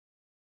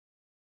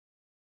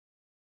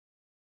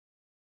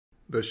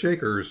The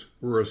Shakers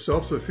were a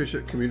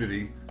self-sufficient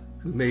community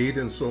who made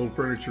and sold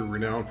furniture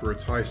renowned for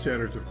its high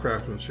standards of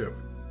craftsmanship.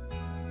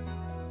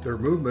 Their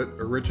movement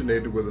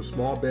originated with a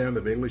small band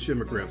of English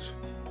immigrants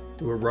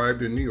who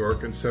arrived in New York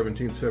in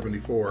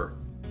 1774.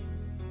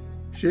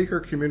 Shaker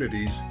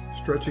communities,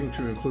 stretching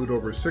to include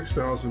over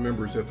 6,000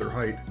 members at their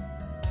height,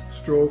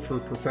 strove for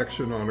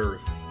perfection on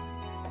earth.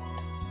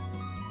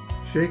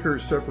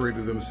 Shakers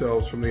separated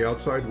themselves from the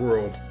outside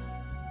world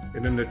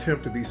in an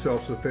attempt to be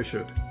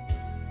self-sufficient.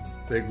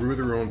 They grew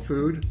their own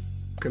food,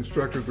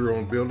 constructed their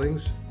own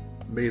buildings,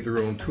 made their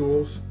own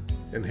tools,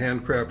 and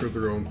handcrafted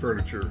their own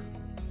furniture.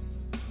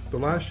 The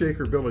last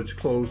Shaker village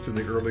closed in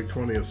the early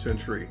 20th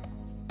century.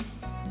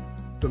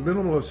 The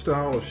minimalist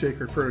style of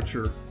Shaker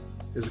furniture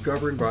is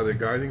governed by the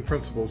guiding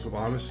principles of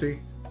honesty,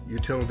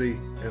 utility,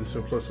 and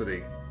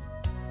simplicity.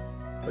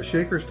 A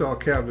Shaker-style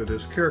cabinet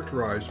is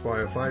characterized by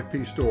a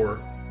 5-piece door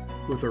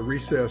with a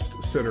recessed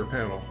center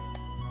panel.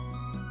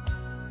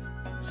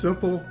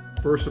 Simple,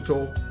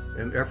 versatile,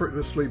 and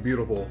effortlessly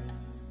beautiful,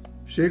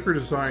 Shaker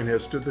design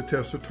has stood the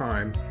test of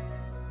time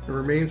and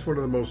remains one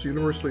of the most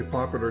universally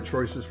popular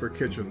choices for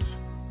kitchens.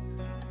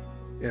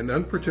 An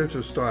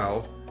unpretentious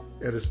style,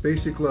 at its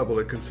basic level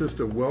it consists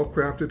of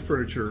well-crafted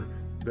furniture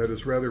that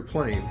is rather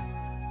plain,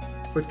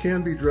 but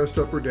can be dressed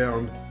up or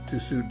down to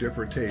suit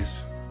different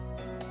tastes.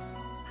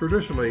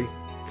 Traditionally,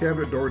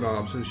 cabinet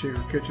doorknobs in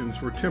Shaker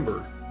kitchens were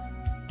timber,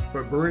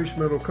 but burnished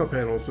metal cup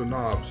handles and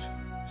knobs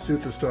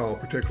suit the style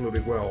particularly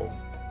well.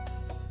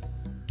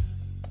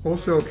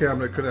 Wholesale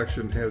Cabinet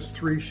Connection has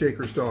 3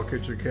 Shaker-style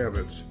kitchen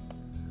cabinets: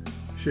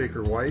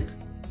 Shaker White,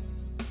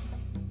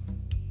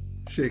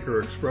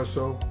 Shaker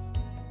Espresso,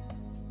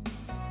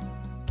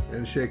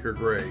 and Shaker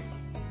Gray.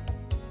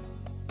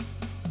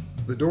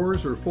 The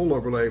doors are full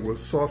overlay with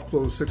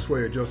soft-close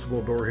 6-way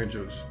adjustable door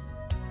hinges.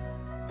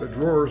 The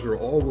drawers are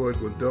all wood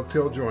with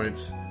dovetail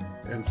joints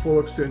and full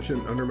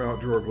extension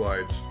undermount drawer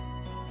glides.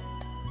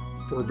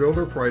 For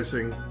builder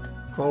pricing,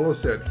 call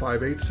us at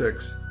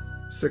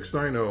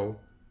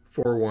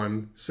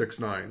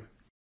 586-690-4169.